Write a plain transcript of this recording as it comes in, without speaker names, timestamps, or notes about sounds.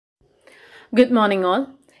Good morning all.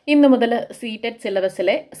 ഇന്ന് മുതൽ TET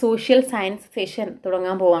syllabusലെ social science session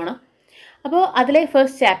തുടങ്ങാൻ പോവാണ്. അപ്പോൾ അതിലെ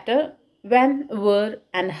first chapter when, where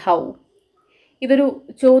and how. ഇതൊരു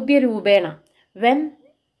ചോദ്യ രൂപേണ വെൻ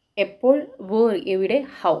എപ്പോൾ, വേർ എവിടെ,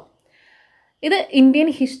 ഹൗ. ഇത്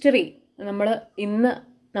ഇന്ത്യൻ ഹിസ്റ്ററി ഇന്ന്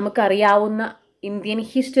നമുക്കറിയാവുന്ന ഇന്ത്യൻ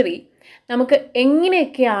ഹിസ്റ്ററി നമുക്ക്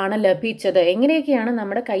എങ്ങനെയൊക്കെയാണ് ലഭിച്ചത്, എങ്ങനെയൊക്കെയാണ്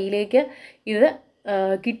നമ്മുടെ കയ്യിലേക്ക് ഇത്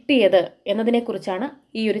കിട്ടിയത് എന്നതിനെക്കുറിച്ചാണ്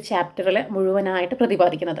ഈ ഒരു ചാപ്റ്ററിൽ മുഴുവനായിട്ട്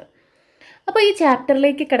പ്രതിപാദിക്കുന്നത്. അപ്പോൾ ഈ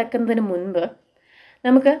ചാപ്റ്ററിലേക്ക് കിടക്കുന്നതിന് മുൻപ്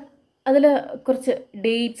നമുക്ക് അതിൽ കുറച്ച്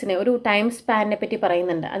ഡേറ്റ്സിനെ, ഒരു ടൈം സ്പാനിനെ പറ്റി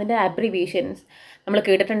പറയുന്നുണ്ട്. അതിൻ്റെ അബ്രിവേഷൻസ് നമ്മൾ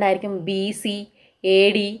കേട്ടിട്ടുണ്ടായിരിക്കും. BC,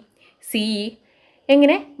 AD, CE,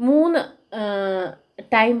 എങ്ങനെ 3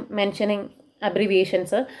 ടൈം മെൻഷനിങ്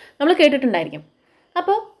അബ്രിവേഷൻസ് നമ്മൾ കേട്ടിട്ടുണ്ടായിരിക്കും.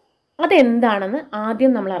 അപ്പോൾ അതെന്താണെന്ന്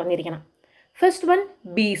ആദ്യം നമ്മൾ അറിഞ്ഞിരിക്കണം. First one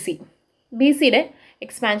BCയുടെ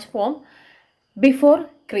expansion form before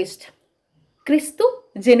Christ. ക്രിസ്തു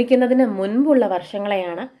ജനിക്കുന്നതിന് മുൻപുള്ള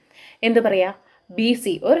വർഷങ്ങളെയാണ് എന്ത് പറയുക, BC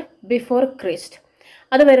ഓർ ബിഫോർ ക്രിസ്റ്റ്.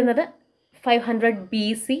 അത് വരുന്നത് 500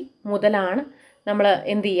 BC മുതലാണ് നമ്മൾ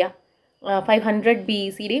എന്ത് ചെയ്യുക, 500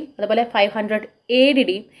 BCയുടെയും അതുപോലെ 500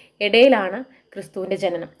 ADയുടെയും ഇടയിലാണ് ക്രിസ്തുവിൻ്റെ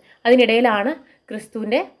ജനനം. അതിനിടയിലാണ്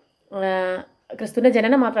ക്രിസ്തുവിൻ്റെ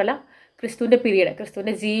ജനനം മാത്രമല്ല, ക്രിസ്തുവിൻ്റെ പീരീഡ്,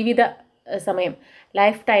 ക്രിസ്തുവിൻ്റെ ജീവിത സമയം,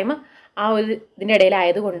 ലൈഫ് ടൈം ആ ഒരു ഇതിൻ്റെ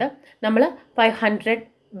ഇടയിലായതുകൊണ്ട് നമ്മൾ 500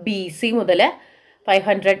 BC മുതൽ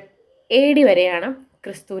 500 AD വരെയാണ്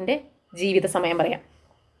ക്രിസ്തുവിൻ്റെ ജീവിത സമയം പറയാം.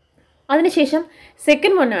 അതിനുശേഷം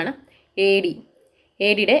സെക്കൻഡ് വണ്ണാണ്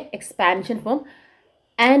ADയുടെ എക്സ്പാൻഷൻ ഫോം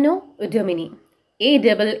ആനോ ഡൊമിനി,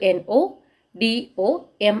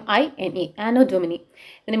 ANNODOMINE, ആനോ ഡൊമിനി.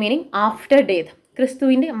 ഇതിൻ്റെ മീനിങ് ആഫ്റ്റർ ഡെത്ത്,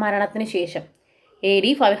 ക്രിസ്തുവിൻ്റെ മരണത്തിന് ശേഷം. AD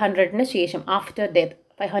 500-ന് ശേഷം, ആഫ്റ്റർ ഡെത്ത്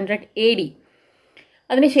 500 AD.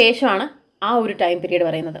 അതിന് ശേഷമാണ് ആ ഒരു ടൈം പീരീഡ്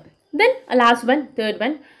പറയുന്നത്. Then last one, third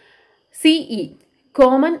one, CE,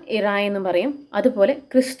 common എറ എന്നും പറയും, അതുപോലെ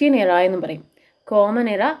ക്രിസ്ത്യൻ എറ എന്നും പറയും. കോമൺ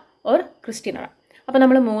എറ ഓർ ക്രിസ്ത്യൻ എറ. അപ്പോൾ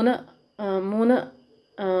നമ്മൾ മൂന്ന്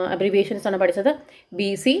അബ്രിവേഷൻസ് ആണ് പഠിച്ചത്.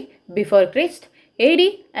 BC before Christ, AD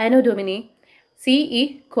ആനോ ഡൊമിനി, CE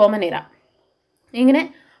common എറ. ഇങ്ങനെ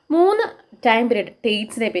 3 ടൈം പീരീഡ്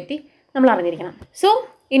ഡേറ്റ്സിനെ പറ്റി നമ്മൾ അറിഞ്ഞിരിക്കണം. സോ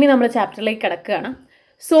ഇനി നമ്മൾ ചാപ്റ്ററിലേക്ക് കിടക്കുകയാണ്.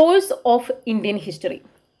 Source of Indian history.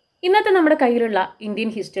 ഇന്നത്തെ നമ്മുടെ കയ്യിലുള്ള ഇന്ത്യൻ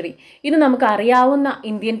ഹിസ്റ്ററി, ഇത് നമുക്ക് അറിയാവുന്ന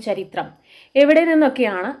ഇന്ത്യൻ ചരിത്രം എവിടെ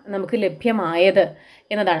നിന്നൊക്കെയാണ് നമുക്ക് ലഭ്യമായത്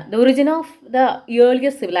എന്നതാണ്. The origin of the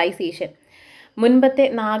earliest civilisation, മുൻപത്തെ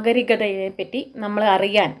നാഗരികതയെ പറ്റി നമ്മൾ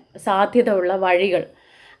അറിയാൻ സാധ്യത ഉള്ള വഴികൾ,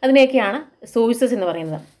 അതിനെയൊക്കെയാണ് സോഴ്സസ് എന്ന്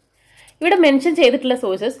പറയുന്നത്. ഇവിടെ മെൻഷൻ ചെയ്തിട്ടുള്ള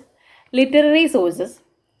sources literary sources,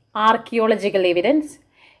 archaeological evidence,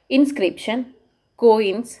 inscription,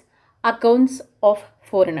 coins, accounts of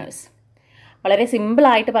foreigners. വളരെ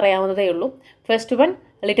സിമ്പിളായിട്ട് പറയാവുന്നതേ ഉള്ളൂ. First one,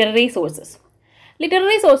 literary sources.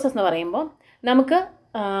 Literary sources എന്ന് പറയുമ്പോൾ നമുക്ക്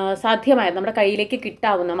സാധ്യമായ, നമ്മുടെ കയ്യിലേക്ക്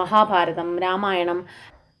കിട്ടാവുന്ന മഹാഭാരതം, രാമായണം,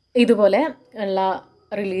 ഇതുപോലെ ഉള്ള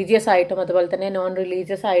റിലീജിയസ് ആയിട്ടും അതുപോലെ തന്നെ നോൺ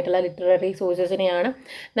റിലീജിയസ് ആയിട്ടുള്ള ലിറ്റററി സോഴ്സസിനെയാണ്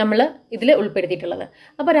നമ്മൾ ഇതിൽ ഉൾപ്പെടുത്തിയിട്ടുള്ളത്.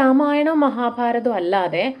 അപ്പോൾ രാമായണവും മഹാഭാരതവും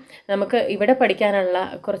അല്ലാതെ നമുക്ക് ഇവിടെ പഠിക്കാനുള്ള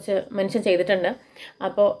കുറച്ച് മെൻഷൻ ചെയ്തിട്ടുണ്ട്.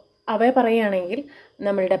 അപ്പോൾ അവയെ പറയുകയാണെങ്കിൽ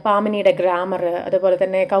നമ്മളുടെ പാമിനിയുടെ ഗ്രാമർ, അതുപോലെ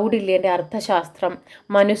തന്നെ കൗടില്യൻ്റെ അർത്ഥശാസ്ത്രം,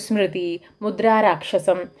 മനുസ്മൃതി,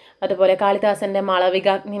 മുദ്രാരാക്ഷസം, അതുപോലെ കാളിദാസൻ്റെ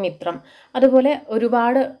മാളവികാഗ്നിമിത്രം, അതുപോലെ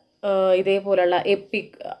ഒരുപാട് ഇതേപോലുള്ള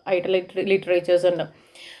എപ്പിക് ആയിട്ടുള്ള ലിറ്ററേച്ചേഴ്സ് ഉണ്ട്.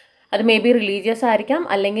 അത് മേ ബി റിലീജിയസ് ആയിരിക്കാം,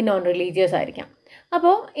 അല്ലെങ്കിൽ നോൺ റിലീജിയസ് ആയിരിക്കാം.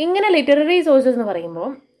 അപ്പോൾ ഇങ്ങനെ ലിറ്റററി സോഴ്സസ് എന്ന്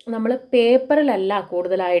പറയുമ്പോൾ നമ്മൾ പേപ്പറിലല്ല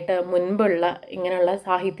കൂടുതലായിട്ട് മുൻപുള്ള ഇങ്ങനെയുള്ള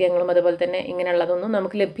സാഹിത്യങ്ങളും അതുപോലെ തന്നെ ഇങ്ങനെയുള്ളതൊന്നും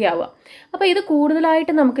നമുക്ക് ലഭ്യമാവുക. അപ്പോൾ ഇത്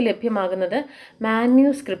കൂടുതലായിട്ട് നമുക്ക് ലഭ്യമാകുന്നത്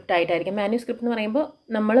മാന്യൂസ്ക്രിപ്റ്റ് ആയിട്ടായിരിക്കും. മാന്യൂസ്ക്രിപ്റ്റ് എന്ന് പറയുമ്പോൾ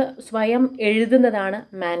നമ്മൾ സ്വയം എഴുതുന്നതാണ്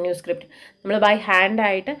മാന്യൂസ്ക്രിപ്റ്റ്. നമ്മൾ ബൈ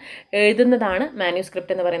ഹാൻഡായിട്ട് എഴുതുന്നതാണ്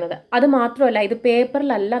മാന്യൂസ്ക്രിപ്റ്റ് എന്ന് പറയുന്നത്. അത് മാത്രമല്ല, ഇത്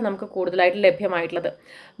പേപ്പറിലല്ല നമുക്ക് കൂടുതലായിട്ട് ലഭ്യമായിട്ടുള്ളത്,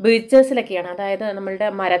 ബീച്ചസിലൊക്കെയാണ്. അതായത് നമ്മളുടെ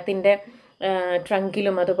മരത്തിൻ്റെ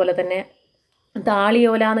ട്രങ്കിലും അതുപോലെ തന്നെ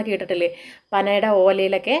താളിയോല എന്ന് കേട്ടിട്ടില്ലേ, പനയുടെ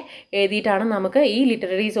ഓലയിലൊക്കെ എഴുതിയിട്ടാണ് നമുക്ക് ഈ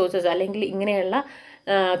ലിറ്റററി സോഴ്സസ് അല്ലെങ്കിൽ ഇങ്ങനെയുള്ള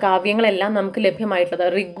കാവ്യങ്ങളെല്ലാം നമുക്ക് ലഭ്യമായിട്ടുള്ളത്.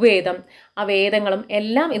 ഋഗ്വേദം, ആ വേദങ്ങളും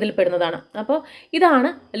എല്ലാം ഇതിൽ പെടുന്നതാണ്. അപ്പോൾ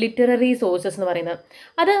ഇതാണ് ലിറ്റററി സോഴ്സസ് എന്ന് പറയുന്നത്.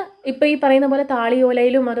 അത് ഇപ്പോൾ ഈ പറയുന്ന പോലെ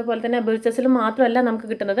താളിയോലയിലും അതുപോലെ തന്നെ ബീച്ചസിലും മാത്രമല്ല നമുക്ക്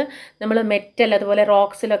കിട്ടുന്നത്. നമ്മൾ മെറ്റൽ അതുപോലെ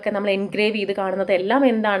റോക്സിലൊക്കെ നമ്മൾ എൻഗ്രേവ് ചെയ്ത് കാണുന്നത് എല്ലാം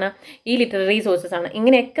എന്താണ്, ഈ ലിറ്റററി സോഴ്സസ് ആണ്.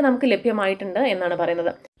 ഇങ്ങനെയൊക്കെ നമുക്ക് ലഭ്യമായിട്ടുണ്ട് എന്നാണ്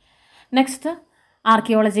പറയുന്നത്. Next,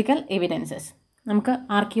 archaeological evidences. നമുക്ക്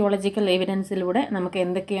ആർക്കിയോളജിക്കൽ എവിഡൻസിലൂടെ നമുക്ക്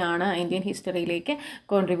എന്തൊക്കെയാണ് ഇന്ത്യൻ ഹിസ്റ്ററിയിലേക്ക്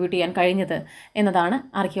കോൺട്രിബ്യൂട്ട് ചെയ്യാൻ കഴിഞ്ഞത് എന്നതാണ്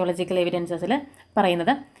ആർക്കിയോളജിക്കൽ എവിഡൻസസിൽ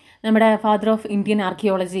പറയുന്നത്. നമ്മുടെ ഫാദർ ഓഫ് ഇന്ത്യൻ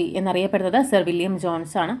ആർക്കിയോളജി എന്നറിയപ്പെടുന്നത് സർ വില്യം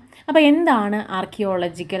ജോൺസ് ആണ്. അപ്പോൾ എന്താണ്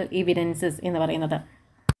ആർക്കിയോളജിക്കൽ എവിഡൻസസ് എന്ന് പറയുന്നത്?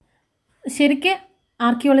 ശരിക്കും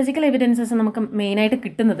ആർക്കിയോളജിക്കൽ എവിഡൻസസ് നമുക്ക് മെയിനായിട്ട്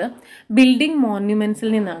കിട്ടുന്നത് ബിൽഡിംഗ് മോണ്യുമെൻറ്റ്സിൽ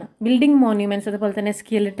നിന്നാണ്. ബിൽഡിംഗ് മോണ്യുമെൻറ്റ്സ്, അതുപോലെ തന്നെ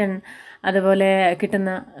സ്കെലിട്ടൺ, അതുപോലെ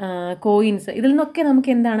കിട്ടുന്ന കോയിൻസ്, ഇതിൽ നിന്നൊക്കെ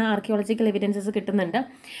നമുക്ക് എന്താണ് ആർക്കിയോളജിക്കൽ എവിഡൻസസ് കിട്ടുന്നുണ്ട്.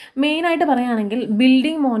 മെയിനായിട്ട് പറയുകയാണെങ്കിൽ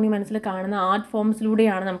ബിൽഡിംഗ് മോണ്യുമെൻറ്റ്സിൽ കാണുന്ന ആർട്ട്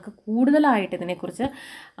ഫോംസിലൂടെയാണ് നമുക്ക് കൂടുതലായിട്ട് ഇതിനെക്കുറിച്ച്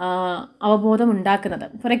അവബോധം ഉണ്ടാക്കുന്നത്.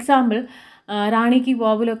 ഫോർ എക്സാമ്പിൾ, റാണി കി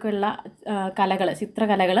വാവിലൊക്കെ ഉള്ള കലകൾ,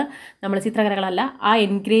 ചിത്രകലകളല്ല, ആ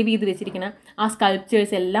എൻഗ്രേവ് ചെയ്ത് വെച്ചിരിക്കുന്ന ആ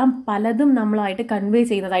സ്കൾപ്ചേഴ്സ് എല്ലാം പലതും നമ്മളായിട്ട് കൺവേ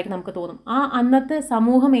ചെയ്യുന്നതായിട്ട് നമുക്ക് തോന്നും. ആ അന്നത്തെ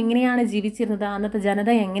സമൂഹം എങ്ങനെയാണ് ജീവിച്ചിരുന്നത്, അന്നത്തെ ജനത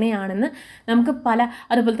എങ്ങനെയാണെന്ന് നമുക്ക്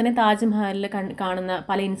അതുപോലെ തന്നെ താജ്മഹലിൽ കാണുന്ന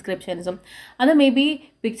പല ഇൻസ്ക്രിപ്ഷൻസും അത് മേ ബി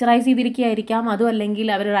പിക്ചറൈസ് ചെയ്തിരിക്കുകയായിരിക്കാം, അതും അല്ലെങ്കിൽ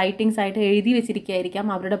അവർ റൈറ്റിങ്സ് ആയിട്ട് എഴുതി വെച്ചിരിക്കുകയായിരിക്കാം,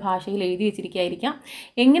 അവരുടെ ഭാഷയിൽ എഴുതി വെച്ചിരിക്കുകയായിരിക്കാം.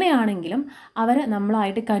 എങ്ങനെയാണെങ്കിലും അവർ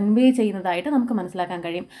നമ്മളായിട്ട് കൺവേ ചെയ്യുന്നതായിട്ട് നമുക്ക് മനസ്സിലാക്കാൻ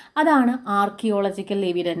കഴിയും. അതാണ് ആർക്കിയോളജിക്കൽ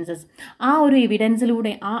എവിഡൻസസ്. ആ ഒരു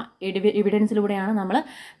എവിഡൻസിലൂടെയാണ് നമ്മൾ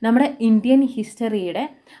നമ്മുടെ ഇന്ത്യൻ ഹിസ്റ്ററിയുടെ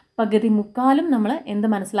പകുതി മുക്കാലും നമ്മൾ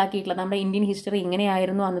മനസ്സിലാക്കിയിട്ടുള്ളത്. നമ്മുടെ ഇന്ത്യൻ ഹിസ്റ്ററി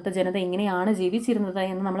ഇങ്ങനെയായിരുന്നു, അന്നത്തെ ജനത ഇങ്ങനെയാണ് ജീവിച്ചിരുന്നത്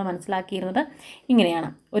എന്ന് നമ്മൾ മനസ്സിലാക്കിയിരുന്നത്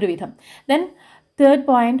ഇങ്ങനെയാണ് ഒരുവിധം. Then third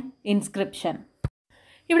point, inscription.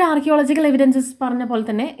 ഇവിടെ ആർക്കിയോളജിക്കൽ എവിഡൻസസ് പറഞ്ഞ പോലെ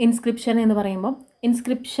തന്നെ ഇൻസ്ക്രിപ്ഷൻ എന്ന് പറയുമ്പോൾ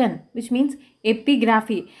inscription which means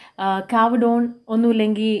epigraphy, carved on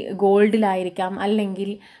ഒന്നുമില്ലെങ്കിൽ ഗോൾഡിലായിരിക്കാം, അല്ലെങ്കിൽ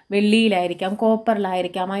വെള്ളിയിലായിരിക്കാം,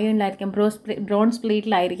 കോപ്പറിലായിരിക്കാം, അയണിലായിരിക്കാം, ബ്രോൺസ്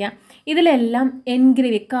പ്ലേറ്റിലായിരിക്കാം. ഇതിലെല്ലാം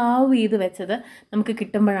എൻഗ്രേവ് കാവ് ചെയ്ത് വെച്ചത് നമുക്ക്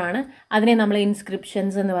കിട്ടുമ്പോഴാണ് അതിനെ നമ്മൾ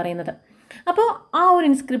ഇൻസ്ക്രിപ്ഷൻസ് എന്ന് പറയുന്നത്. അപ്പോൾ ആ ഒരു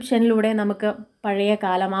ഇൻസ്ക്രിപ്ഷനിലൂടെ നമുക്ക് പഴയ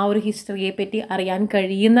കാലം, ആ ഒരു ഹിസ്റ്ററിയെ പറ്റി അറിയാൻ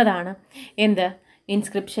കഴിയുന്നതാണ്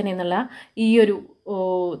ഇൻസ്ക്രിപ്ഷൻ എന്നുള്ള ഈ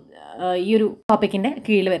ഒരു ടോപ്പിക്കിൻ്റെ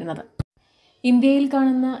കീഴിൽ വരുന്നത്. ഇന്ത്യയിൽ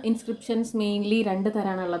കാണുന്ന inscriptions mainly 2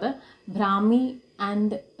 തരമാണുള്ളത്, Brahmi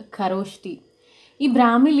and Kharosthi. ഈ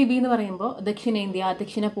ബ്രാഹ്മി ലിപി എന്ന് പറയുമ്പോൾ ദക്ഷിണേന്ത്യ,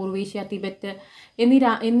 ദക്ഷിണ പൂർവേഷ്യ, തിബറ്റ്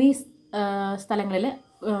എന്നീ സ്ഥലങ്ങളിൽ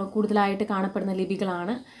കൂടുതലായിട്ട് കാണപ്പെടുന്ന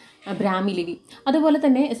ലിപികളാണ് ബ്രാഹ്മി ലിപി. അതുപോലെ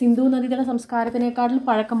തന്നെ സിന്ധു നദീതട സംസ്കാരത്തിനേക്കാളും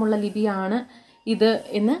പഴക്കമുള്ള ലിപിയാണ് ഇത്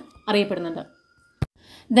എന്ന് അറിയപ്പെടുന്നുണ്ട്.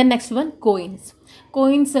 ദെൻ നെക്സ്റ്റ് വൺ,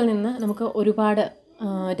 കോയിൻസിൽ നിന്ന് നമുക്ക് ഒരുപാട്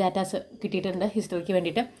ഡാറ്റാസ് കിട്ടിയിട്ടുണ്ട് ഹിസ്റ്ററിക്ക്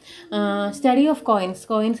വേണ്ടിയിട്ട്. സ്റ്റഡി ഓഫ്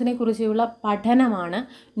കോയിൻസിനെ കുറിച്ചുള്ള പഠനമാണ്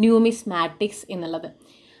ന്യൂമിസ്മാറ്റിക്സ് എന്നുള്ളത്.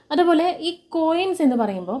 അതുപോലെ ഈ കോയിൻസ് എന്ന്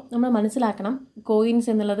പറയുമ്പോൾ നമ്മൾ മനസ്സിലാക്കണം, കോയിൻസ്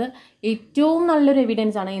എന്നുള്ളത് ഏറ്റവും നല്ലൊരു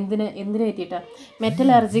എവിഡൻസ് ആണ്. എന്തിനു പറ്റിയിട്ട്?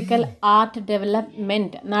 മെറ്റലർജിക്കൽ ആർട്ട്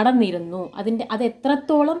ഡെവലപ്മെൻറ്റ് നടന്നിരുന്നു, അത്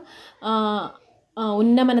എത്രത്തോളം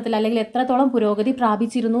ഉന്നമനത്തിൽ അല്ലെങ്കിൽ എത്രത്തോളം പുരോഗതി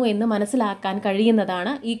പ്രാപിച്ചിരുന്നു എന്ന് മനസ്സിലാക്കാൻ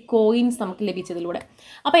കഴിയുന്നതാണ് ഈ കോയിൻസ് നമുക്ക് ലഭിച്ചതിലൂടെ.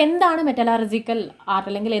 അപ്പോൾ എന്താണ് മെറ്റലർജിക്കൽ ആർട്ട്,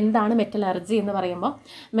 അല്ലെങ്കിൽ എന്താണ് മെറ്റലർജി എന്ന് പറയുമ്പോൾ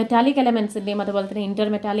മെറ്റാലിക് എലമെൻസിൻ്റെയും അതുപോലെ തന്നെ ഇൻ്റർ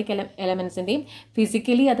മെറ്റാലിക് എലമെൻസിൻ്റെയും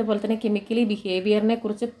ഫിസിക്കലി അതുപോലെ തന്നെ കെമിക്കലി ബിഹേവിയറിനെ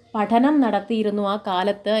കുറിച്ച് പഠനം നടത്തിയിരുന്നു ആ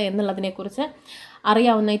കാലത്ത് എന്നുള്ളതിനെക്കുറിച്ച്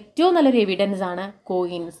അറിയാവുന്ന ഏറ്റവും നല്ലൊരു എവിഡൻസ് ആണ്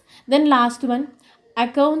coins. Then last one,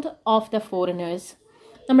 account of the foreigners.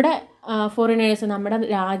 നമ്മുടെ ഫോറിനേഴ്സ് നമ്മുടെ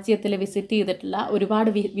രാജ്യത്തിൽ വിസിറ്റ് ചെയ്തിട്ടുള്ള ഒരുപാട്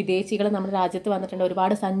വിദേശികൾ നമ്മുടെ രാജ്യത്ത് വന്നിട്ടുണ്ട്,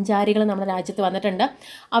 ഒരുപാട് സഞ്ചാരികൾ നമ്മുടെ രാജ്യത്ത് വന്നിട്ടുണ്ട്.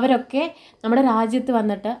 അവരൊക്കെ നമ്മുടെ രാജ്യത്ത്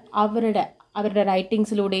വന്നിട്ട് അവരുടെ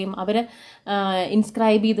റൈറ്റിങ്സിലൂടെയും അവർ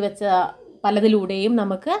ഇൻസ്ക്രൈബ് ചെയ്ത് വെച്ച പലതിലൂടെയും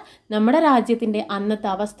നമുക്ക് നമ്മുടെ രാജ്യത്തിൻ്റെ അന്നത്തെ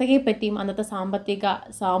അവസ്ഥയെപ്പറ്റിയും അന്നത്തെ സാമ്പത്തിക,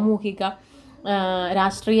 സാമൂഹിക,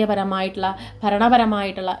 രാഷ്ട്രീയപരമായിട്ടുള്ള,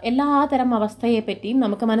 ഭരണപരമായിട്ടുള്ള എല്ലാതരം അവസ്ഥയെപ്പറ്റിയും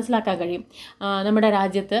നമുക്ക് മനസ്സിലാക്കാൻ കഴിയും. നമ്മുടെ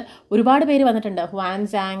രാജ്യത്ത് ഒരുപാട് പേര് വന്നിട്ടുണ്ട്.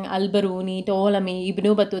 ഹ്വാൻസാങ്, Al-Biruni, Ptolemy,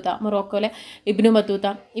 Ibnu Battuta, മൊറോക്കോയിലെ Ibnu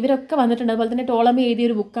Battuta, ഇവരൊക്കെ വന്നിട്ടുണ്ട്. അതുപോലെ തന്നെ ടോളമി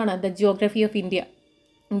എഴുതിയൊരു ബുക്കാണ് the geography of India.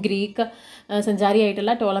 Greek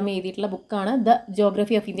സഞ്ചാരിയായിട്ടുള്ള Ptolemy എഴുതിയിട്ടുള്ള ബുക്കാണ് ദ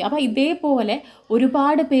ജിയോഗ്രഫി ഓഫ് ഇന്ത്യ. അപ്പോൾ ഇതേപോലെ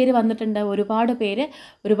ഒരുപാട് പേര് വന്നിട്ടുണ്ട്,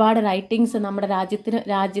 ഒരുപാട് റൈറ്റിങ്സ് നമ്മുടെ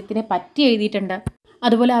രാജ്യത്തിനെ പറ്റി എഴുതിയിട്ടുണ്ട്.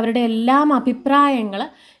 അതുപോലെ അവരുടെ എല്ലാം അഭിപ്രായങ്ങൾ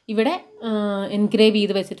ഇവിടെ എൻഗ്രേവ്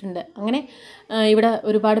ചെയ്ത് വെച്ചിട്ടുണ്ട്. അങ്ങനെ ഇവിടെ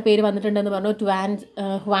ഒരുപാട് പേര് വന്നിട്ടുണ്ടെന്ന് പറഞ്ഞു.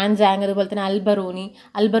 ഹ്വാൻസാങ്, അതുപോലെ തന്നെ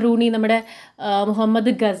അൽബറൂനി നമ്മുടെ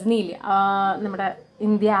മുഹമ്മദ് ഗസ്നിയിൽ, നമ്മുടെ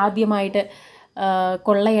ഇന്ത്യ ആദ്യമായിട്ട്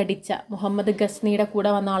കൊള്ളയടിച്ച മുഹമ്മദ് ഗസ്നിയുടെ കൂടെ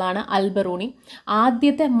വന്ന ആളാണ് അൽബറൂനി.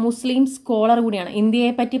 ആദ്യത്തെ മുസ്ലിം സ്കോളർ കൂടിയാണ്,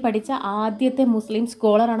 ഇന്ത്യയെ പറ്റി പഠിച്ച ആദ്യത്തെ മുസ്ലിം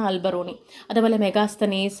സ്കോളറാണ് അൽബറൂനി. അതുപോലെ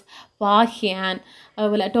മെഗാസ്തനേസ്, വാഹ്യാൻ,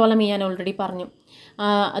 അതുപോലെ ടോളമി ഞാൻ ഓൾറെഡി പറഞ്ഞു,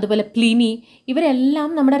 അതുപോലെ പ്ലിനി, ഇവരെല്ലാം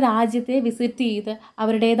നമ്മുടെ രാജ്യത്തെ വിസിറ്റ് ചെയ്ത്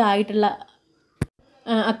അവരുടേതായിട്ടുള്ള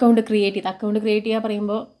അക്കൗണ്ട് ക്രിയേറ്റ് ചെയ്യുക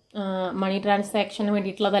പറയുമ്പോൾ മണി ട്രാൻസാക്ഷന്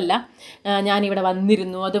വേണ്ടിയിട്ടുള്ളതല്ല. ഞാനിവിടെ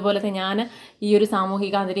വന്നിരുന്നു, അതുപോലെ തന്നെ ഞാൻ ഈ ഒരു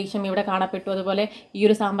സാമൂഹിക അന്തരീക്ഷം ഇവിടെ കാണപ്പെട്ടു, അതുപോലെ ഈ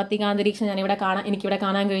ഒരു സാമ്പത്തിക അന്തരീക്ഷം എനിക്കിവിടെ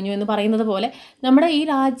കാണാൻ കഴിഞ്ഞു എന്ന് പറയുന്നത് പോലെ നമ്മുടെ ഈ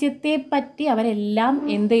രാജ്യത്തെ പറ്റി അവരെല്ലാം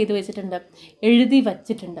ചെയ്ത് വെച്ചിട്ടുണ്ട്, എഴുതി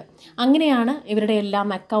വച്ചിട്ടുണ്ട്. അങ്ങനെയാണ് ഇവരുടെ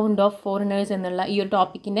എല്ലാം അക്കൗണ്ട് ഓഫ് ഫോറിനേഴ്സ് എന്നുള്ള ഈ ഒരു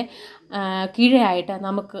ടോപ്പിക്കിൻ്റെ കീഴെയായിട്ട്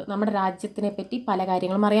നമുക്ക് നമ്മുടെ രാജ്യത്തിനെ പറ്റി പല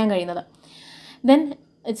കാര്യങ്ങളും അറിയാൻ കഴിയുന്നത്. ദെൻ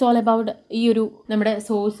ഇറ്റ്സ് ഓൾ അബൌട്ട് ഈ ഒരു നമ്മുടെ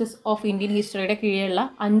സോഴ്സസ് ഓഫ് ഇന്ത്യൻ ഹിസ്റ്ററിയുടെ കീഴിലുള്ള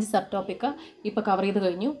 5 സബ് ടോപ്പിക്ക് ഇപ്പോൾ കവർ ചെയ്ത്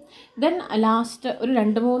കഴിഞ്ഞു. ദെൻ ലാസ്റ്റ് ഒരു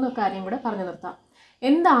 2-3 കാര്യം കൂടെ പറഞ്ഞു നിർത്താം.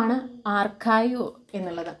 എന്താണ് ആർക്കൈവ്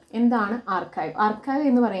എന്നുള്ളത്? എന്താണ് ആർക്കൈവ്? ആർക്കൈവ്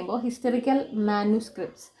എന്ന് പറയുമ്പോൾ historical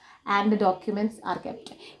manuscripts and documents R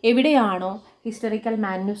kept. എവിടെയാണോ ഹിസ്റ്ററിക്കൽ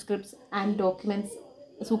മാനുസ്ക്രിപ്റ്റ്സ് ആൻഡ് ഡോക്യുമെൻറ്റ്സ്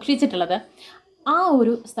സൂക്ഷിച്ചിട്ടുള്ളത് ആ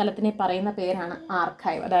ഒരു സ്ഥലത്തിനെ പറയുന്ന പേരാണ്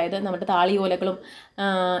ആർക്കൈവ്. അതായത് നമ്മുടെ താളിയോലകളും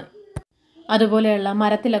അതുപോലെയുള്ള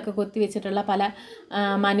മരത്തിലൊക്കെ കൊത്തിവെച്ചിട്ടുള്ള പല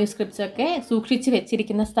മാന്യൂസ്ക്രിപ്റ്റ്സൊക്കെ സൂക്ഷിച്ച്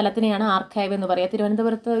വെച്ചിരിക്കുന്ന സ്ഥലത്തിനെയാണ് ആർക്കൈവ് എന്ന് പറയുക.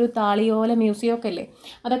 തിരുവനന്തപുരത്ത് ഒരു താളിയോല മ്യൂസിയം ഒക്കെ ഇല്ലേ,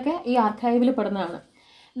 അതൊക്കെ ഈ ആർക്കൈവിൽ പെടുന്നതാണ്.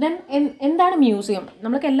 ദെൻ എന്താണ് മ്യൂസിയം?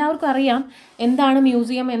 നമുക്ക് എല്ലാവർക്കും അറിയാം എന്താണ്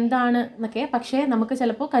മ്യൂസിയം എന്താണ് എന്നൊക്കെ. പക്ഷേ നമുക്ക്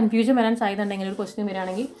ചിലപ്പോൾ കൺഫ്യൂഷൻ വരാൻ സാധ്യത ഉണ്ടെങ്കിൽ, ഒരു ക്വസ്റ്റ്യൻ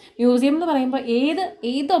വരികയാണെങ്കിൽ മ്യൂസിയം എന്ന് പറയുമ്പോൾ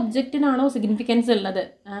ഏത് ഒബ്ജക്റ്റിനാണോ സിഗ്നിഫിക്കൻസ് ഉള്ളത്,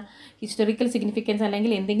 ഹിസ്റ്ററിക്കൽ സിഗ്നിഫിക്കൻസ്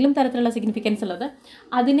അല്ലെങ്കിൽ എന്തെങ്കിലും തരത്തിലുള്ള സിഗ്നിഫിക്കൻസ് ഉള്ളത്,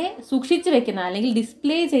 അതിനെ സൂക്ഷിച്ച് വെക്കുന്ന അല്ലെങ്കിൽ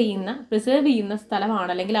ഡിസ്പ്ലേ ചെയ്യുന്ന, പ്രിസർവ് ചെയ്യുന്ന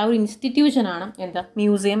സ്ഥലമാണ് അല്ലെങ്കിൽ ആ ഒരു ഇൻസ്റ്റിറ്റ്യൂഷനാണ് എന്താ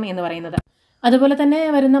മ്യൂസിയം എന്ന് പറയുന്നത്. അതുപോലെ തന്നെ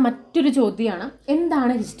വരുന്ന മറ്റൊരു ചോദ്യമാണ്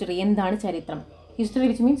എന്താണ് ഹിസ്റ്ററി, എന്താണ് ചരിത്രം? History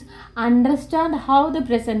which means understand how the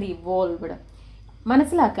present evolved.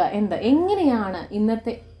 മനസ്സിലാക്കുക എങ്ങനെയാണ്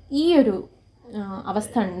ഇന്നത്തെ ഈ ഒരു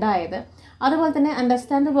അവസ്ഥ ഉണ്ടായത്. അതുപോലെ തന്നെ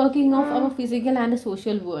understand the working of our physical and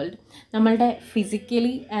social world. നമ്മളുടെ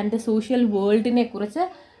ഫിസിക്കലി ആൻഡ് സോഷ്യൽ വേൾഡിനെ കുറിച്ച്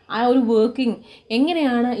ആ ഒരു വർക്കിംഗ്,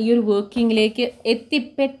 എങ്ങനെയാണ് ഈ ഒരു വർക്കിങ്ങിലേക്ക്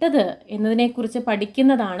എത്തിപ്പെട്ടത് എന്നതിനെക്കുറിച്ച്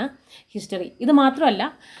പഠിക്കുന്നതാണ് ഹിസ്റ്ററി. ഇത് മാത്രമല്ല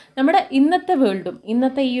നമ്മുടെ ഇന്നത്തെ വേൾഡും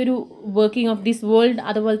ഇന്നത്തെ ഈ ഒരു വർക്കിംഗ് ഓഫ് ദിസ് വേൾഡ്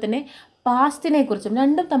അതുപോലെ തന്നെ പാസ്റ്റിനെ കുറിച്ചും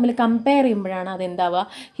രണ്ടും തമ്മിൽ കമ്പയർ ചെയ്യുമ്പോഴാണ് അതെന്താവുക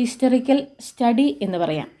ഹിസ്റ്ററിക്കൽ സ്റ്റഡി എന്ന്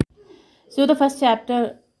പറയാം. So the first chapter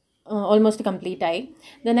almost complete ആയി.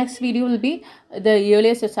 The next video will be the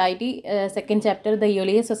earlier society. Second chapter the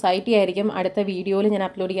earlier society ആയിരിക്കും അടുത്ത വീഡിയോയിൽ ഞാൻ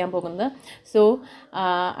അപ്ലോഡ് ചെയ്യാൻ പോകുന്നത്. സോ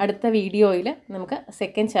അടുത്ത വീഡിയോയിൽ നമുക്ക്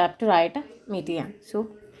സെക്കൻഡ് ചാപ്റ്റർ ആയിട്ട് മീറ്റ് ചെയ്യാം. So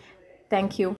thank you.